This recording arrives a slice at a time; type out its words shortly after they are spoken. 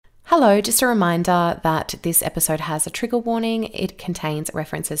Hello, just a reminder that this episode has a trigger warning. It contains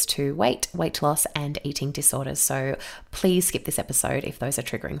references to weight, weight loss, and eating disorders. So please skip this episode if those are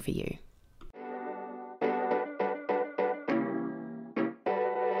triggering for you.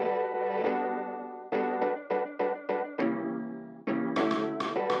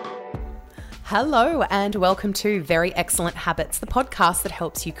 Hello and welcome to Very Excellent Habits, the podcast that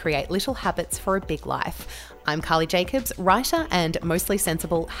helps you create little habits for a big life. I'm Carly Jacobs, writer and mostly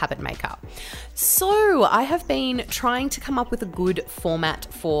sensible habit maker. So I have been trying to come up with a good format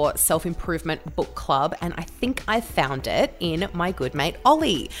for self-improvement book club, and I think I found it in my good mate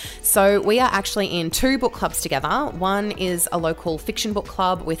Ollie. So we are actually in two book clubs together. One is a local fiction book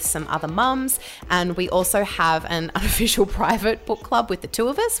club with some other mums, and we also have an unofficial private book club with the two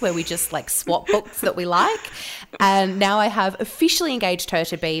of us where we just like swap books that we like. And now I have officially engaged her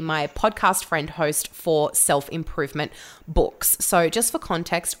to be my podcast friend host for self-improvement books. So just for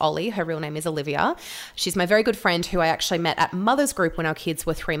context, Ollie, her real name is Olivia. She's my very good friend who I actually met at Mother's Group when our kids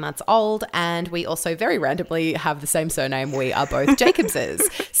were 3 months old. And we also very randomly have the same surname. We are both Jacobses.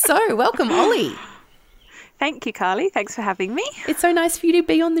 So welcome, Ollie. Thank you, Carly. Thanks for having me. It's so nice for you to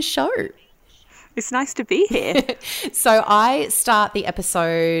be on the show. It's nice to be here. So I start the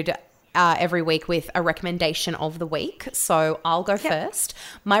episode every week with a recommendation of the week. So I'll go first.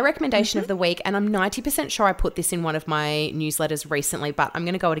 My recommendation of the week, and I'm 90% sure I put this in one of my newsletters recently, but I'm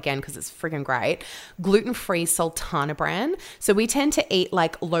going to go it again because it's friggin' great. Gluten-free Sultana bran. So we tend to eat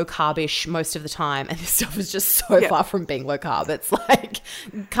like low carbish most of the time, and this stuff is just so far from being low carb. It's like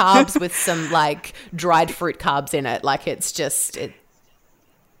carbs with some like dried fruit carbs in it. Like it's just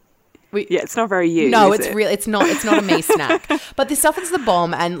it's not very you. No, it's not a me snack. But this stuff is the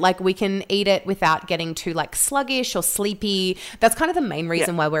bomb, and like we can eat it without getting too like sluggish or sleepy. That's kind of the main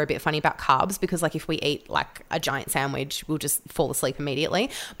reason why we're a bit funny about carbs, because like if we eat like a giant sandwich, we'll just fall asleep immediately.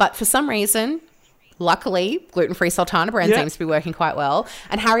 But for some reason, luckily, gluten-free Sultana bran seems to be working quite well,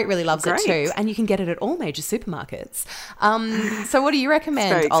 and Harriet really loves it too, and you can get it at all major supermarkets. So what do you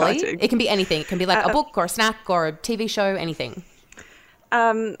recommend, Ollie? It can be anything. It can be like a book or a snack or a TV show, anything.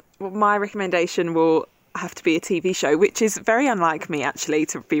 Well, my recommendation will have to be a TV show, which is very unlike me actually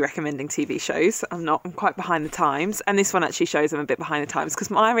to be recommending TV shows. I'm quite behind the times, and this one actually shows I'm a bit behind the times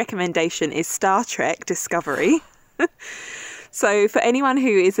because my recommendation is Star Trek Discovery. So for anyone who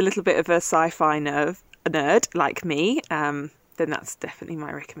is a little bit of a sci-fi nerd like me, then that's definitely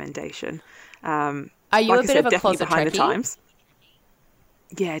my recommendation. Are you a bit of a closet behind Trekkie? the times?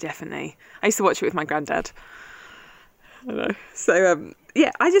 Yeah, definitely. I used to watch it with my granddad. I know. So,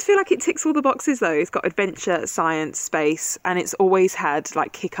 I just feel like it ticks all the boxes though. It's got adventure, science, space, and it's always had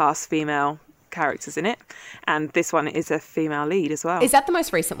like kick-ass female characters in it. And this one is a female lead as well. Is that the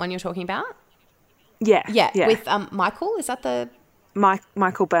most recent one you're talking about? Yeah. With Michael, is that the...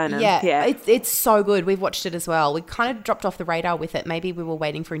 Michael Burnham. Yeah. It's so good. We've watched it as well. We kind of dropped off the radar with it. Maybe we were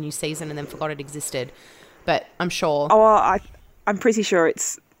waiting for a new season and then forgot it existed. But I'm sure... Oh, well, I'm pretty sure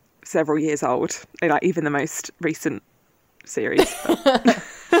it's several years old. Like even the most recent series.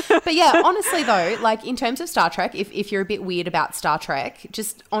 But yeah, honestly though, like in terms of Star Trek, if you're a bit weird about Star Trek,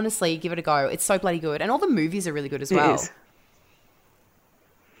 just honestly give it a go. It's so bloody good, and all the movies are really good as well.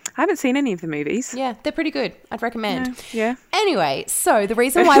 I haven't seen any of the movies. Yeah, they're pretty good. I'd recommend. Yeah. Anyway, so the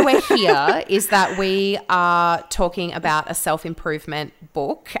reason why we're here is that we are talking about a self-improvement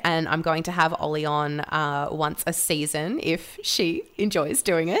book, and I'm going to have Ollie on once a season if she enjoys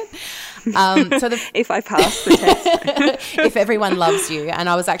doing it. If I pass the test. If everyone loves you. And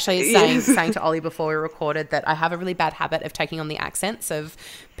I was actually saying to Ollie before we recorded that I have a really bad habit of taking on the accents of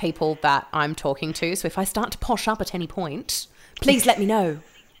people that I'm talking to. So if I start to posh up at any point, please let me know.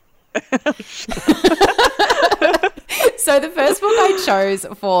 So the first book I chose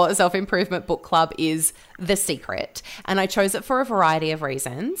for Self-Improvement Book Club is The Secret, and I chose it for a variety of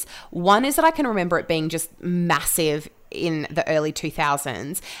reasons. One is that I can remember it being just massive in the early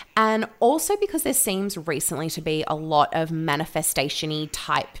 2000s, and also because there seems recently to be a lot of manifestation-y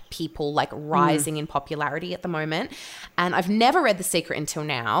type people like rising in popularity at the moment. And I've never read The Secret until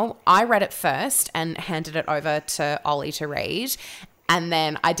now. I read it first and handed it over to Ollie to read. And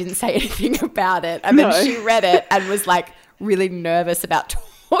then I didn't say anything about it. And then she read it and was like really nervous about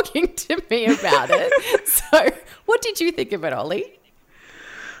talking to me about it. So what did you think of it, Ollie?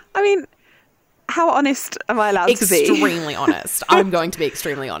 I mean, how honest am I allowed to be? Extremely honest. I'm going to be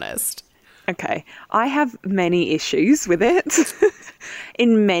extremely honest. Okay. I have many issues with it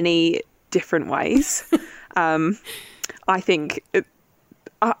in many different ways. I think it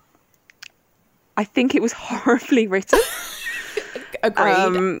was horribly written.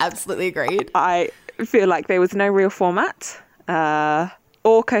 Agreed. Absolutely agreed. I feel like there was no real format.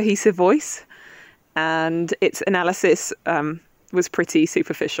 or cohesive voice, and its analysis was pretty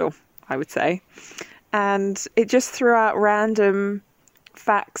superficial, I would say. And it just threw out random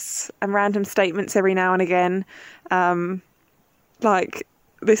facts and random statements every now and again. Like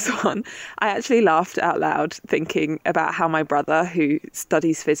this one, I actually laughed out loud thinking about how my brother, who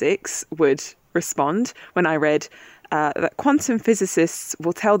studies physics, would respond when I read that quantum physicists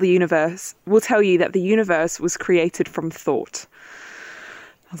will tell you that the universe was created from thought.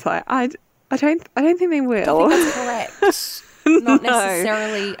 I was like, I don't think they will. I think that's correct. Not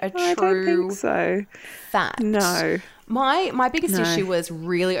necessarily a true I don't think so. fact. No. My biggest issue was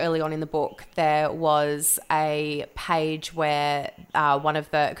really early on in the book. There was a page where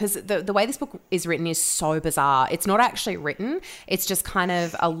because the way this book is written is so bizarre. It's not actually written. It's just kind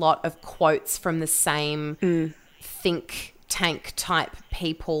of a lot of quotes from the same think tank type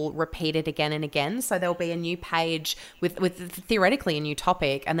people repeated again and again. So there'll be a new page with theoretically a new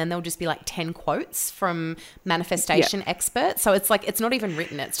topic, and then there'll just be like 10 quotes from manifestation experts. So it's like, it's not even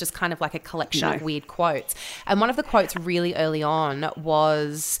written. It's just kind of like a collection of weird quotes. And one of the quotes really early on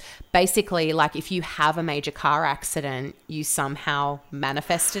was basically like, if you have a major car accident, you somehow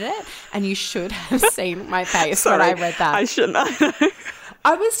manifested it. And you should have seen my face when I read that. I shouldn't.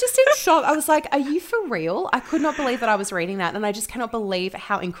 I was just in shock. I was like, are you for real? I could not believe that I was reading that. And I just cannot believe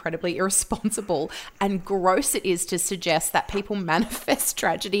how incredibly irresponsible and gross it is to suggest that people manifest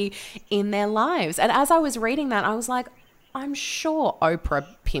tragedy in their lives. And as I was reading that, I was like, I'm sure Oprah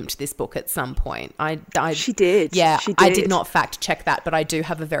pimped this book at some point. She did. Yeah, she did. I did not fact check that, but I do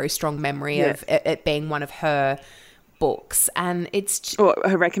have a very strong memory of it being one of her books, and it's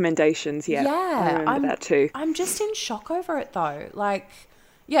her recommendations. I remember that too. I'm just in shock over it though. Like,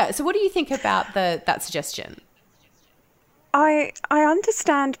 yeah. So what do you think about that suggestion? I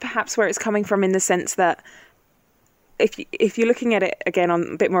understand perhaps where it's coming from, in the sense that if you're looking at it again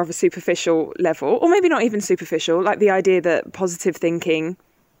on a bit more of a superficial level, or maybe not even superficial, like the idea that positive thinking,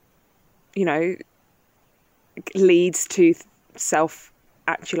 leads to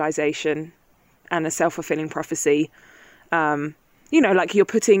self-actualization and a self-fulfilling prophecy. Like you're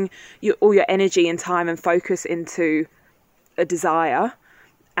putting all your energy and time and focus into a desire,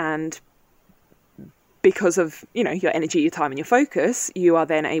 and because of, your energy, your time and your focus, you are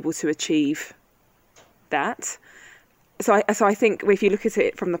then able to achieve that. So I think if you look at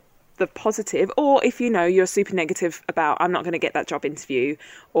it from the positive, or if, you're super negative about, I'm not going to get that job interview,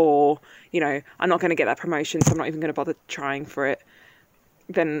 or, I'm not going to get that promotion, so I'm not even going to bother trying for it,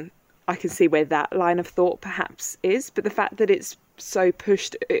 then I can see where that line of thought perhaps is. But the fact that it's so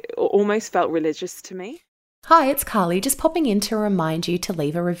pushed, it almost felt religious to me. Hi, it's Carly, just popping in to remind you to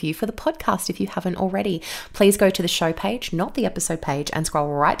leave a review for the podcast if you haven't already. Please go to the show page, not the episode page, and scroll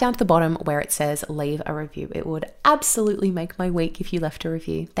right down to the bottom where it says leave a review. It would absolutely make my week if you left a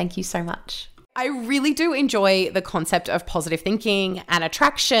review. Thank you so much. I really do enjoy the concept of positive thinking and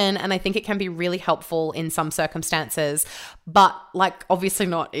attraction, and I think it can be really helpful in some circumstances, but like obviously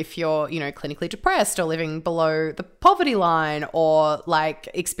not if you're, clinically depressed or living below the poverty line, or like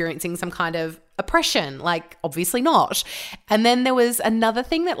experiencing some kind of oppression, like obviously not. And then there was another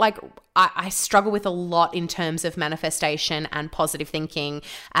thing that like I struggle with a lot in terms of manifestation and positive thinking,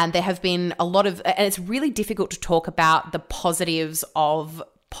 and there have been a lot of, and it's really difficult to talk about the positives of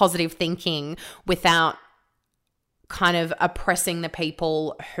positive thinking without kind of oppressing the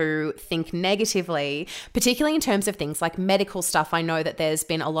people who think negatively, particularly in terms of things like medical stuff. I know that there's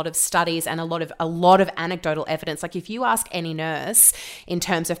been a lot of studies and a lot of anecdotal evidence. Like if you ask any nurse in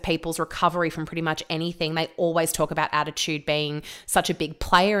terms of people's recovery from pretty much anything, they always talk about attitude being such a big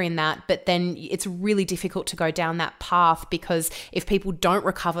player in that. But then it's really difficult to go down that path, because if people don't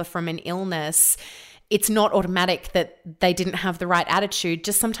recover from an illness, it's not automatic that they didn't have the right attitude.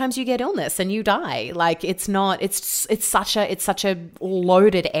 Just sometimes you get illness and you die. Like it's such a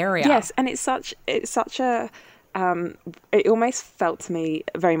loaded area. Yes, and it's such a it almost felt to me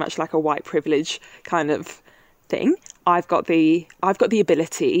very much like a white privilege kind of thing. I've got the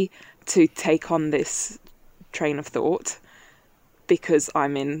ability to take on this train of thought because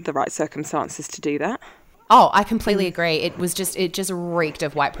I'm in the right circumstances to do that. Oh, I completely agree. It just reeked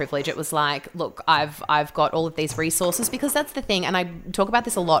of white privilege. It was like, look, I've got all of these resources, because that's the thing. And I talk about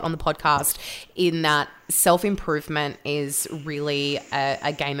this a lot on the podcast, in that self-improvement is really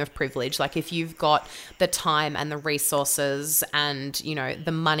a game of privilege. Like if you've got the time and the resources and,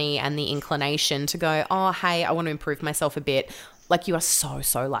 the money and the inclination to go, oh, hey, I want to improve myself a bit. Like you are so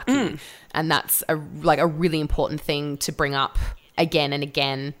lucky. And that's a really important thing to bring up again and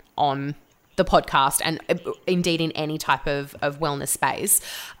again on the podcast and indeed in any type of wellness space.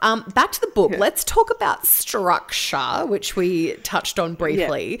 Back to the book. Let's talk about structure, which we touched on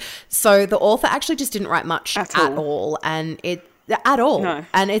briefly. Yeah. So the author actually just didn't write much at all. And No.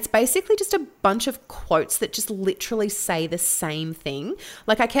 And it's basically just a bunch of quotes that just literally say the same thing.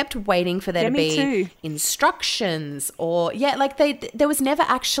 Like I kept waiting for there to be instructions or there was never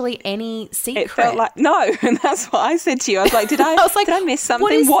actually any secret. It felt like no, and that's what I said to you. I was like, did I miss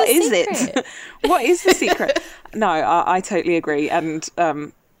something? What is it? What is the secret? No, I totally agree. And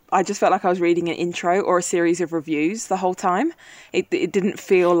I just felt like I was reading an intro or a series of reviews the whole time. It didn't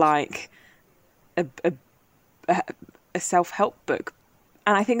feel like a self-help book,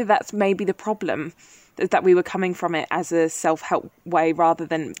 and I think that's maybe the problem, that we were coming from it as a self-help way rather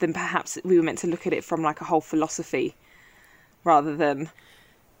than perhaps we were meant to look at it from like a whole philosophy rather than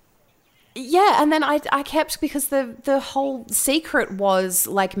and then I kept, because the whole secret was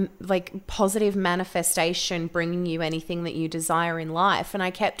like positive manifestation, bringing you anything that you desire in life, and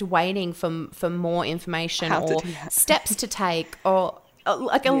I kept waiting for more information or steps to take or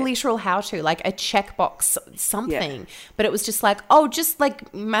like a literal how-to, like a checkbox something. But it was just like, just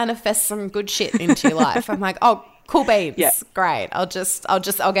like manifest some good shit into your life. I'm like, cool beans, great. I'll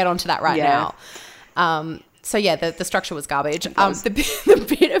get onto that right now. So the structure was garbage.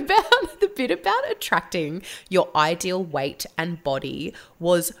 The bit about attracting your ideal weight and body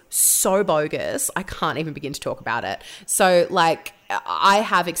was so bogus. I can't even begin to talk about it. So like, I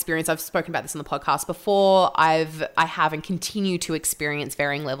have experience, I've spoken about this on the podcast before, I have and continue to experience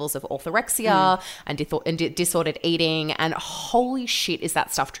varying levels of orthorexia and disordered eating, and holy shit is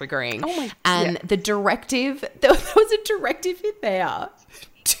that stuff triggering. The directive, there was a directive in there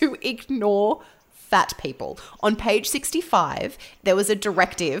to ignore fat people. On page 65, there was a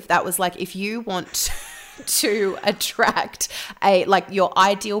directive that was like, if you want to attract your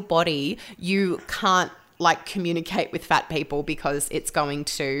ideal body, you can't like communicate with fat people because it's going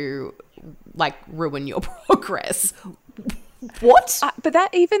to like ruin your progress. What? But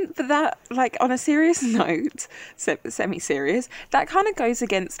that like on a serious note, semi-serious, that kind of goes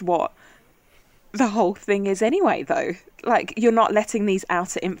against what the whole thing is anyway, though. Like, you're not letting these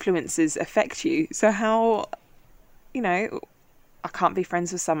outer influences affect you. So how, I can't be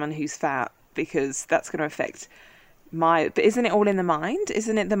friends with someone who's fat because that's going to affect but isn't it all in the mind?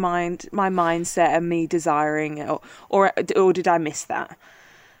 Isn't it my mindset and me desiring, or did I miss that?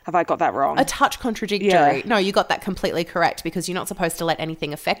 Have I got that wrong? A touch contradictory. Yeah. No, you got that completely correct, because you're not supposed to let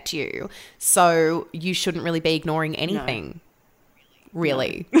anything affect you. So you shouldn't really be ignoring anything. No.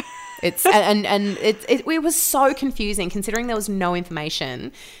 Really. No. It's it was so confusing, considering there was no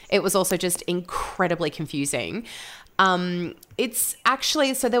information. It was also just incredibly confusing. It's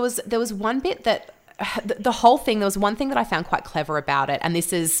actually, so there was one bit that the whole thing, there was one thing that I found quite clever about it, and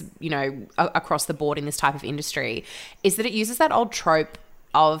this is, across the board in this type of industry, is that it uses that old trope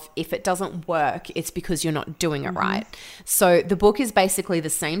of, if it doesn't work, it's because you're not doing it right. So the book is basically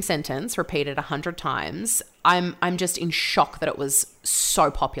the same sentence repeated 100 times. I'm just in shock that it was so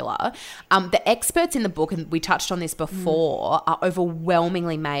popular. The experts in the book, and we touched on this before, are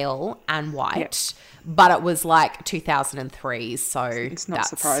overwhelmingly male and white. Yep. But it was like 2003, so it's not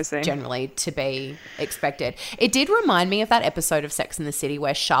surprising. Generally to be expected. It did remind me of that episode of Sex and the City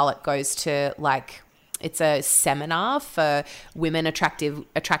where Charlotte goes to it's a seminar for women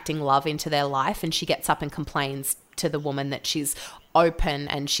attracting love into their life, and she gets up and complains to the woman that she's open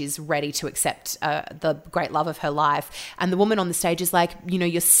and she's ready to accept the great love of her life. And the woman on the stage is like,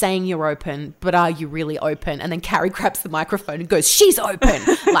 you're saying you're open, but are you really open? And then Carrie grabs the microphone and goes, she's open.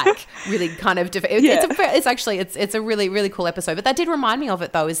 Like, really kind of it's a really, really cool episode. But that did remind me of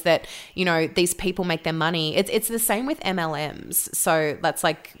it, though, is that, these people make their money. It's the same with MLMs. So that's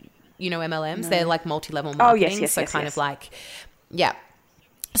like, MLMs, they're like multi-level marketing. Of like, yeah.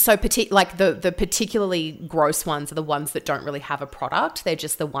 So the particularly gross ones are the ones that don't really have a product. They're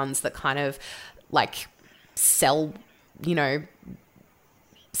just the ones that kind of like sell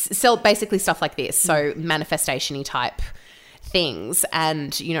basically stuff like this. So manifestation-y type things,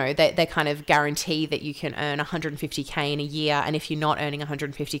 and they kind of guarantee that you can earn 150k in a year, and if you're not earning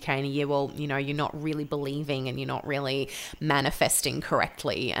 150k in a year, well, you're not really believing and you're not really manifesting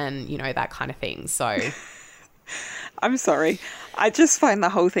correctly, and that kind of thing. So I'm sorry, I just find the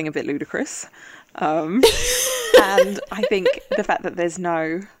whole thing a bit ludicrous, and I think the fact that there's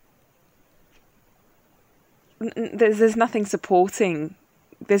nothing supporting,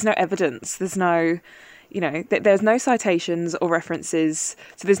 there's no evidence, there's no there's no citations or references,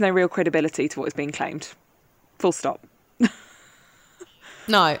 so there's no real credibility to what is being claimed. Full stop.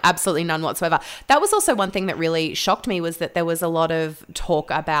 No, absolutely none whatsoever. That was also one thing that really shocked me, was that there was a lot of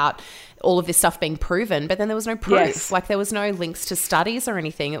talk about all of this stuff being proven, but then there was no proof. Yes. Like there was no links to studies or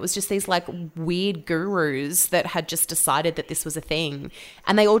anything. It was just these like weird gurus that had just decided that this was a thing,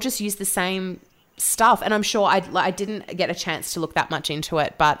 and they all just used the same stuff. And I'm sure I didn't get a chance to look that much into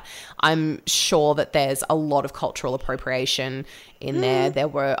it, but I'm sure that there's a lot of cultural appropriation in there. There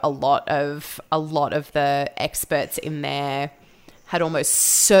were a lot of the experts in there had almost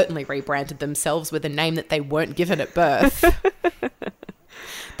certainly rebranded themselves with a name that they weren't given at birth.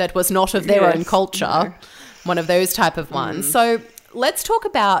 That was not of their own culture. No. One of those type of ones. So let's talk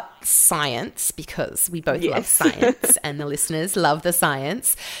about science, because we both love science and the listeners love the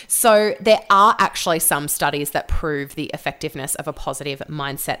science. So there are actually some studies that prove the effectiveness of a positive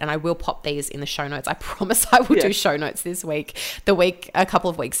mindset, and I will pop these in the show notes. I promise I will do show notes this week. A couple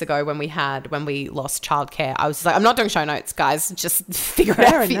of weeks ago when we lost childcare, I was like, I'm not doing show notes, guys. Just figure it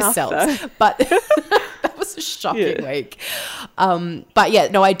out for yourselves. But that was a shocking week. But yeah,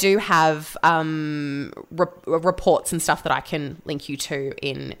 no, I do have reports and stuff that I can link you to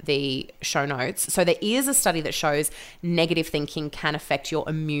in the show notes. So there is a study that shows negative thinking can affect your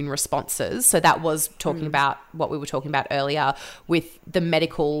immune responses. So that was talking about what we were talking about earlier with the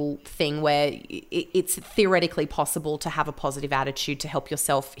medical thing, where it's theoretically possible to have a positive attitude to help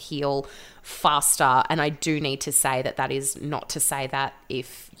yourself heal faster. And I do need to say that is not to say that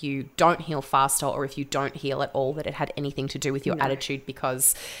if you don't heal faster or if you don't heal at all, that it had anything to do with your attitude,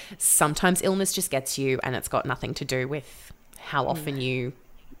 because sometimes illness just gets you, and it's got nothing to do with how often you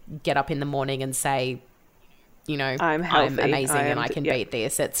get up in the morning and say, you know, I'm amazing and I can beat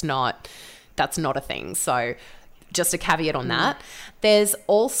this. That's not a thing. So just a caveat on that. There's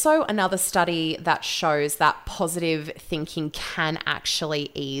also another study that shows that positive thinking can actually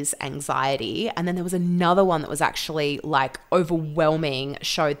ease anxiety. And then there was another one that was actually like overwhelming,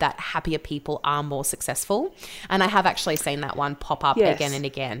 showed that happier people are more successful. And I have actually seen that one pop up again and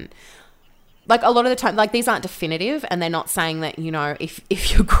again. Like a lot of the time, like these aren't definitive, and they're not saying that, you know,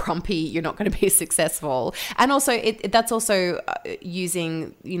 if you're grumpy, you're not going to be successful. And also that's also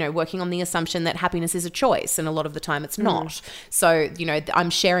using, you know, working on the assumption that happiness is a choice, and a lot of the time it's not. So, you know, I'm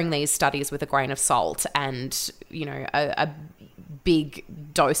sharing these studies with a grain of salt and, you know, a big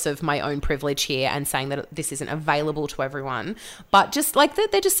dose of my own privilege here, and saying that this isn't available to everyone. But just like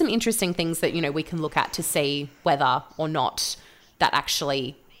they're just some interesting things that, you know, we can look at to see whether or not that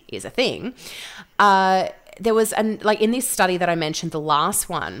actually is a thing. There was in this study that I mentioned, the last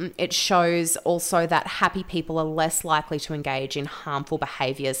one, it shows also that happy people are less likely to engage in harmful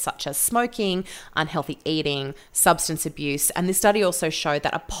behaviors such as smoking, unhealthy eating, substance abuse. And this study also showed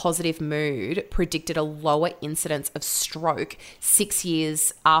that a positive mood predicted a lower incidence of stroke 6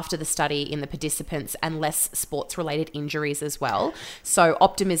 years after the study in the participants, and less sports related injuries as well. So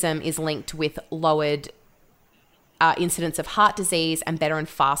optimism is linked with lowered incidence of heart disease and better and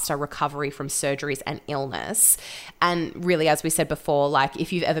faster recovery from surgeries and illness. And really, as we said before, like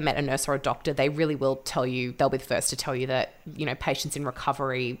if you've ever met a nurse or a doctor, they really will tell you, they'll be the first to tell you that, you know, patients in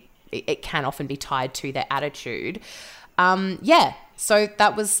recovery, it can often be tied to their attitude. So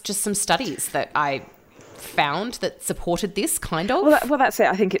that was just some studies that I found that supported this kind of. Well, that's it.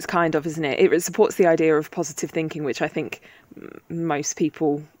 I think it's kind of, isn't it? It supports the idea of positive thinking, which I think most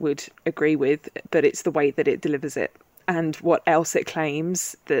people would agree with, but it's the way that it delivers it and what else it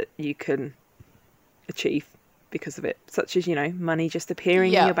claims that you can achieve because of it, such as, you know, money just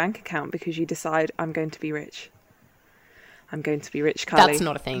appearing in your bank account because you decide, I'm going to be rich. I'm going to be rich, Kylie. That's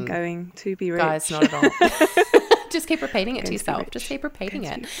not a thing. I'm going to be rich. Guys, not at all. Just keep repeating it to yourself. Just keep repeating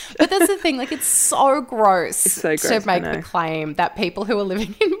it. But that's the thing. Like, it's so gross, to make the claim that people who are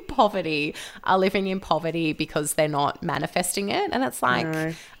living in poverty are living in poverty because they're not manifesting it. And it's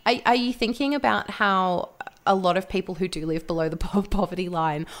like, are you thinking about how a lot of people who do live below the poverty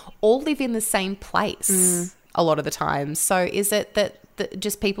line all live in the same place a lot of the time? So is it that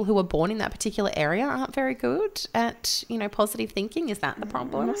just people who are born in that particular area aren't very good at, you know, positive thinking? Is that the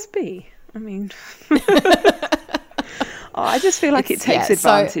problem? It must be. I mean... I just feel like it takes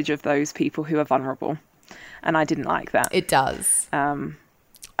advantage of those people who are vulnerable, and I didn't like that. It does. I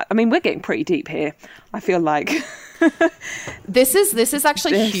mean, we're getting pretty deep here. I feel like this is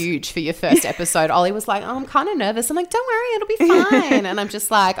actually huge for your first episode. Ollie was like, "Oh, I'm kind of nervous." I'm like, "Don't worry, it'll be fine." And I'm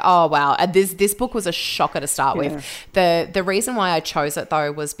just like, "Oh wow!" And this book was a shocker to start with. The reason why I chose it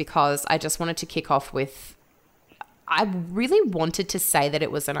though was because I just wanted to kick off with. I really wanted to say that it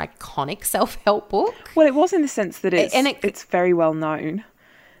was an iconic self-help book. Well, it was in the sense that it's very well known.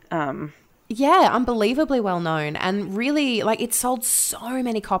 Yeah, unbelievably well known, and really, like, it sold so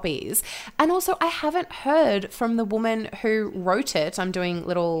many copies. And also, I haven't heard from the woman who wrote it. I'm doing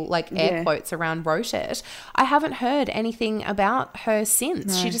little, like, air quotes around wrote it. I haven't heard anything about her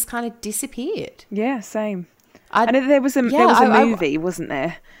since. She just kind of disappeared. Yeah, same. And there was a movie, wasn't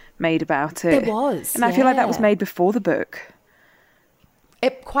there, made about it? There was, and I feel like that was made before the book.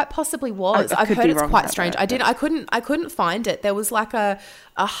 It quite possibly was. I've heard it's quite strange. I couldn't find it. There was like a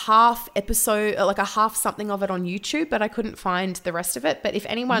half episode, like a half something of it on YouTube, but I couldn't find the rest of it. But if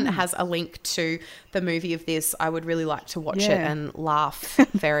anyone has a link to the movie of this, I would really like to watch it and laugh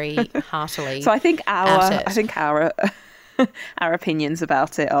very heartily. So I think our opinions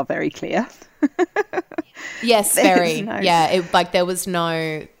about it are very clear. Yes, very. Yeah, there was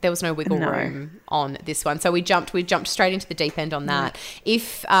no wiggle room on this one. So we jumped straight into the deep end on that.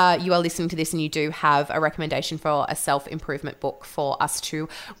 If you are listening to this and you do have a recommendation for a self-improvement book for us to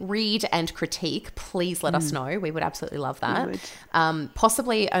read and critique, please let us know. We would absolutely love that.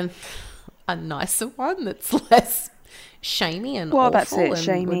 Possibly a nicer one that's less shamey and awful. That's it,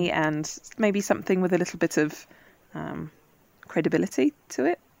 shamey, and maybe something with a little bit of credibility to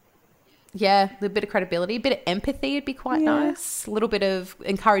it. Yeah, a little bit of credibility, a bit of empathy would be quite nice. A little bit of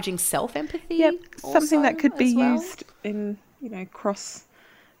encouraging self-empathy. Yep, something that could be used in, cross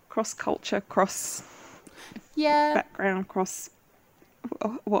culture, cross background, cross.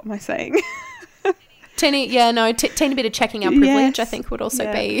 What am I saying? Teeny bit of checking our privilege, I think, would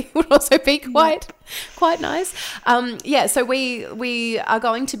also be quite nice. So we are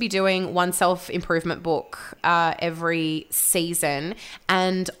going to be doing one self-improvement book every season,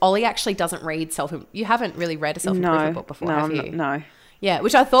 and Ollie actually doesn't read you haven't really read a self-improvement book before, have you? No. Yeah,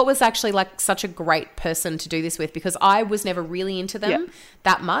 which I thought was actually like such a great person to do this with, because I was never really into them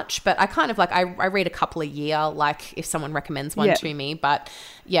that much, but I kind of like, I read a couple a year, like if someone recommends one to me. But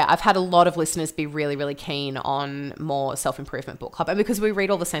yeah, I've had a lot of listeners be really, really keen on more self-improvement book club. And because we read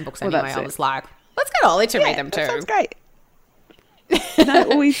all the same books anyway, I was like, let's get Ollie to read them too. That sounds great. And I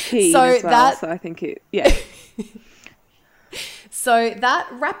always keen as well, so I think So that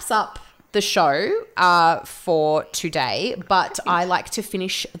wraps up the show for today, but I like to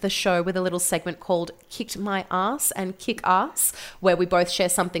finish the show with a little segment called Kicked My Ass and Kick Ass, where we both share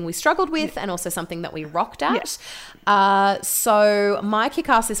something we struggled with and also something that we rocked at. So my kick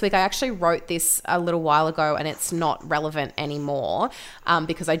ass this week, I actually wrote this a little while ago and it's not relevant anymore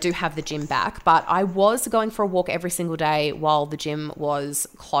because I do have the gym back, but I was going for a walk every single day while the gym was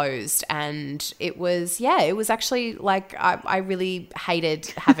closed, and it was actually like I really hated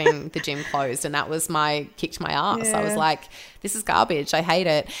having the gym closed, and that was my kicked my ass. I was like, this is garbage. I hate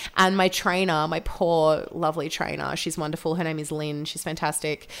it. And my trainer, my poor, lovely trainer, she's wonderful. Her name is Lynn. She's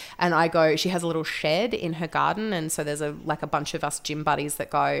fantastic. And she has a little shed in her garden. And so there's a bunch of us gym buddies that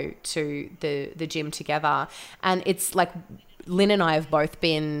go to the gym together. And it's like Lynn and I have both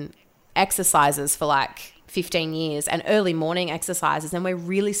been exercisers for like 15 years and early morning exercises. And we're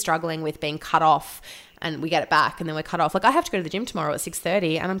really struggling with being cut off, and we get it back and then we're cut off. Like, I have to go to the gym tomorrow at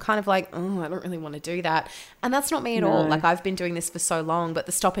 6:30 and I'm kind of like, oh, I don't really want to do that. And that's not me at all. Like, I've been doing this for so long, but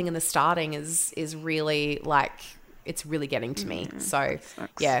the stopping and the starting is really like, it's really getting to me. So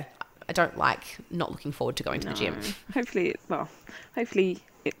yeah, I don't like not looking forward to going to the gym. Hopefully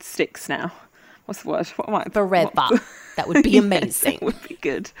it sticks now. What's the word? Forever. That would be amazing. That would be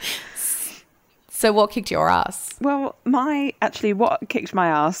good. So what kicked your ass? Well, what kicked my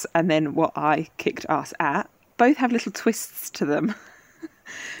ass and then what I kicked ass at both have little twists to them.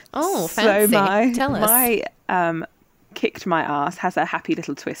 Oh, fancy. So tell us. My kicked my ass has a happy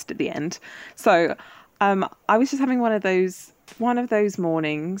little twist at the end. So I was just having one of those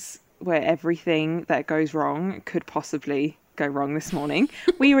mornings where everything that goes wrong could possibly go wrong this morning.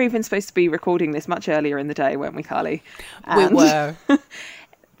 We were even supposed to be recording this much earlier in the day, weren't we, Carly? We were.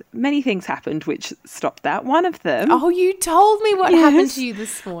 Many things happened which stopped that. One of them... Oh, you told me what happened to you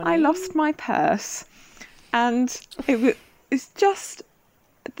this morning. I lost my purse. And it's just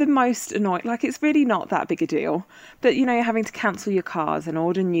the most annoying. Like, it's really not that big a deal. But, you're having to cancel your cards and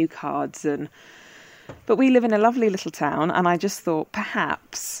order new cards. But we live in a lovely little town. And I just thought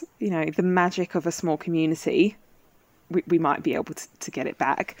perhaps, the magic of a small community, we might be able to get it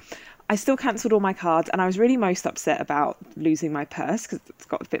back. I still cancelled all my cards, and I was really most upset about losing my purse because it's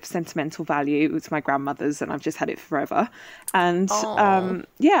got a bit of sentimental value. It's my grandmother's and I've just had it forever. And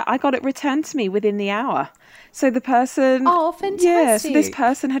I got it returned to me within the hour. So the person... Oh, fantastic. Yeah, so this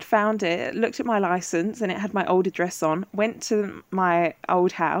person had found it, looked at my licence and it had my old address on, went to my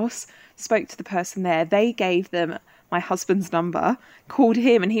old house, spoke to the person there. They gave them my husband's number, called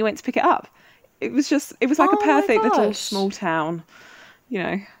him, and he went to pick it up. It was like a perfect little small town,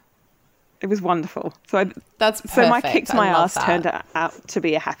 It was wonderful. That's so my perfect. kicked my I love ass that. turned out to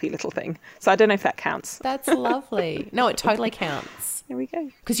be a happy little thing. So I don't know if that counts. That's lovely. No, it totally counts. There we go.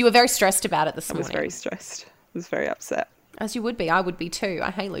 Because you were very stressed about it this I morning. was very stressed. I was very upset. As you would be. I would be too.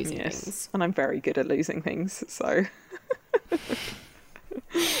 I hate losing things. And I'm very good at losing things. So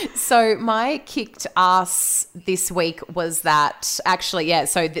So my kicked ass this week was that actually,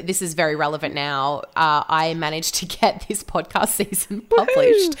 so this is very relevant now. I managed to get this podcast season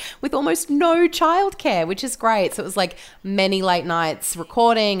published with almost no childcare, which is great. So it was like many late nights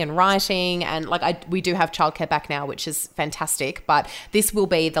recording and writing, and like we do have childcare back now, which is fantastic. But this will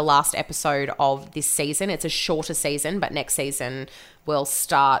be the last episode of this season. It's a shorter season, but next season will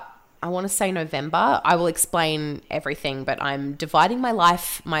start, I want to say November. I will explain everything, but I'm dividing my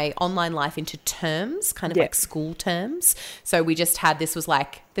online life into terms, kind of like school terms. So we just had, this was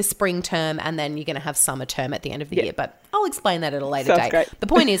like the spring term, and then you're going to have summer term at the end of the year, but I'll explain that at a later date. Great. The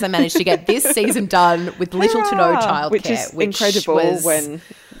point is I managed to get this season done with little to no childcare. Which is incredible when,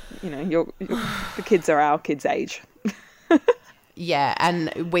 the kids are our kids' age. Yeah,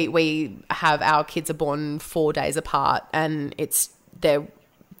 and we have, our kids are born 4 days apart, and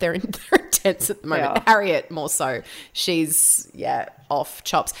they're intense at the moment. Yeah. Harriet more so. She's off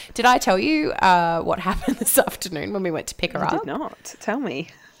chops. Did I tell you what happened this afternoon when we went to pick her up? I did not. Tell me.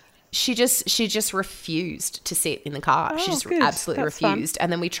 She just refused to sit in the car. She just good. absolutely That's refused. fun.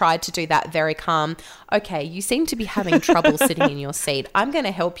 And then we tried to do that very calm. Okay, you seem to be having trouble sitting in your seat. I'm going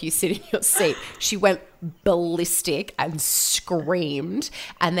to help you sit in your seat. She went ballistic and screamed.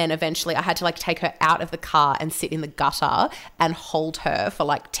 And then eventually I had to like take her out of the car and sit in the gutter and hold her for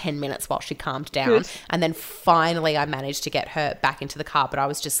like 10 minutes while she calmed down. Good. And then finally I managed to get her back into the car. But I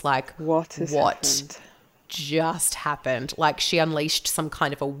was just like, What happened? Just happened? Like, she unleashed some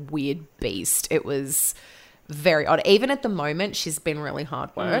kind of a weird beast. It was very odd. Even at the moment, she's been really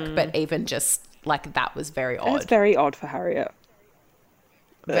hard work, but even just like that was very odd. It's very odd for Harriet.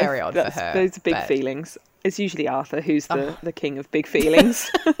 Very odd for her. Those big feelings. It's usually Arthur who's the king of big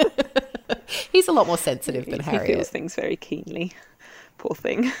feelings. He's a lot more sensitive than Harriet. He feels things very keenly. Poor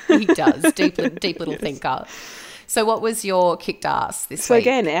thing. He does. Deep little thinker. So what was your kicked ass this week? So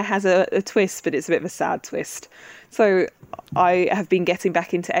again, it has a twist, but it's a bit of a sad twist. So I have been getting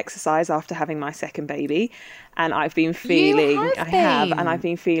back into exercise after having my second baby, and I've been feeling, and I've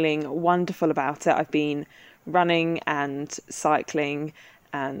been feeling wonderful about it. I've been running and cycling,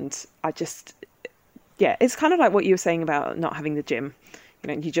 and I just, it's kind of like what you were saying about not having the gym.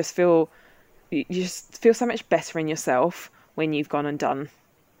 You just feel so much better in yourself when you've gone and done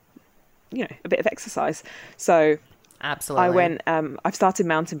a bit of exercise. So absolutely, I went, I've started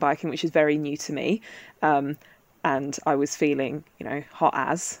mountain biking, which is very new to me. And I was feeling, hot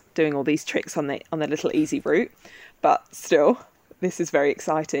as doing all these tricks on the little easy route, but still this is very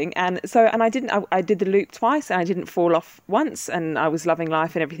exciting. And so, I did the loop twice and I didn't fall off once, and I was loving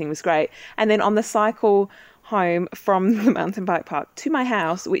life and everything was great. And then on the cycle home from the mountain bike park to my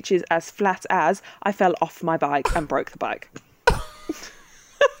house, which is as flat as, I fell off my bike and broke the bike.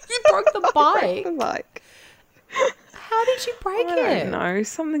 You broke the bike? Broke the bike. How did you break it? I don't know.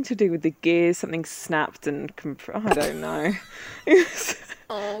 Something to do with the gears. Something snapped and I don't know.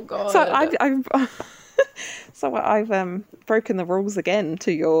 Oh God. So I've broken the rules again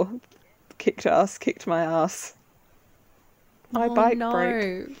to your kicked my ass. My bike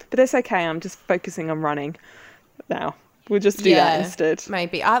broke. But it's okay. I'm just focusing on running now. We'll just do that instead.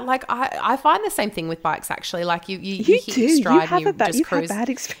 Maybe. I find the same thing with bikes actually. Like you hit do. Stride You've had bad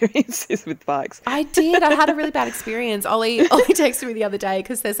experiences with bikes. I did. I had a really bad experience. Ollie texted me the other day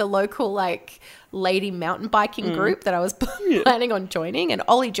because there's a local lady mountain biking group that I was planning on joining, and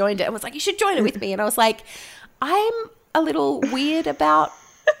Ollie joined it and was like, "You should join it with me." And I was like, I'm a little weird about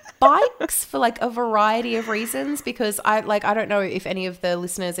bikes for a variety of reasons, because I don't know if any of the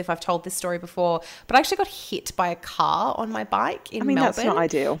listeners, if I've told this story before, but I actually got hit by a car on my bike in Melbourne. That's not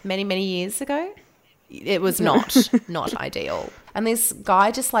ideal. Many years ago. It was not ideal. And this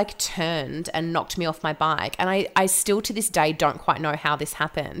guy just turned and knocked me off my bike. And I still to this day don't quite know how this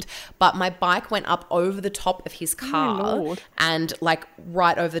happened. But my bike went up over the top of his car and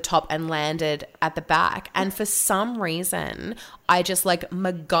right over the top and landed at the back. And for some reason, I just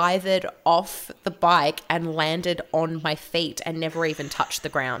MacGyvered off the bike and landed on my feet and never even touched the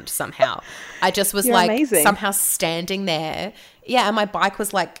ground somehow. I just was amazing. Somehow standing there. Yeah, and my bike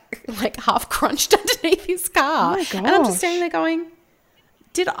was half crunched underneath his car. Oh my gosh. And I'm just standing there going,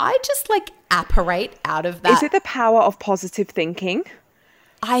 did I just apparate out of that? Is it the power of positive thinking?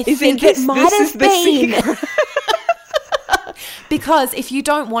 I think it might have been. Because if you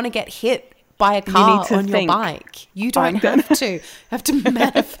don't want to get hit buy a car to on your think, bike. You don't have to. You have to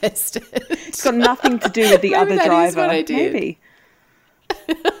manifest it. It's got nothing to do with the other that driver. Is what I did. Maybe.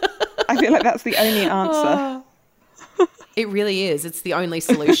 I feel like that's the only answer. It really is. It's the only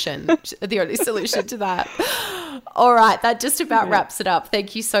solution. The only solution to that. All right. That just about wraps it up.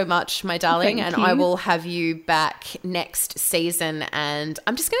 Thank you so much, my darling. Thank and you. I will have you back next season. And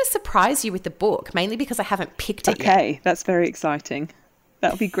I'm just going to surprise you with the book, mainly because I haven't picked it yet. Okay. That's very exciting.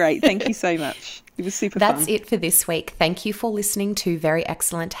 That'll be great. Thank you so much. It was super fun. That's it for this week. Thank you for listening to Very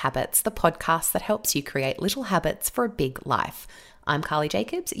Excellent Habits, the podcast that helps you create little habits for a big life. I'm Carly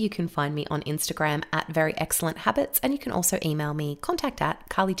Jacobs. You can find me on Instagram at Very Excellent Habits, and you can also email me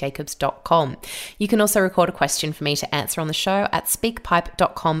contact@carlyjacobs.com. You can also record a question for me to answer on the show at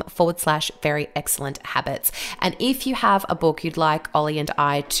speakpipe.com/very excellent habits. And if you have a book you'd like Ollie and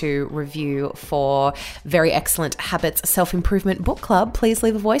I to review for Very Excellent Habits Self-Improvement Book Club, please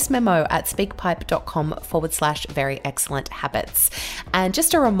leave a voice memo at speakpipe.com/very excellent habits. And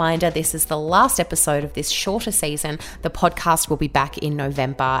just a reminder, this is the last episode of this shorter season. The podcast will be back in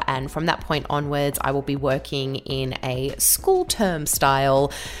November, and from that point onwards I will be working in a school term style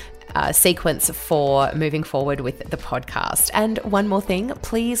sequence for moving forward with the podcast. And one more thing,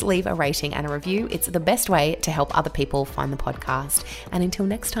 please leave a rating and a review. It's the best way to help other people find the podcast. And until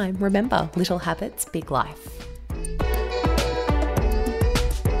next time, remember, little habits, big life.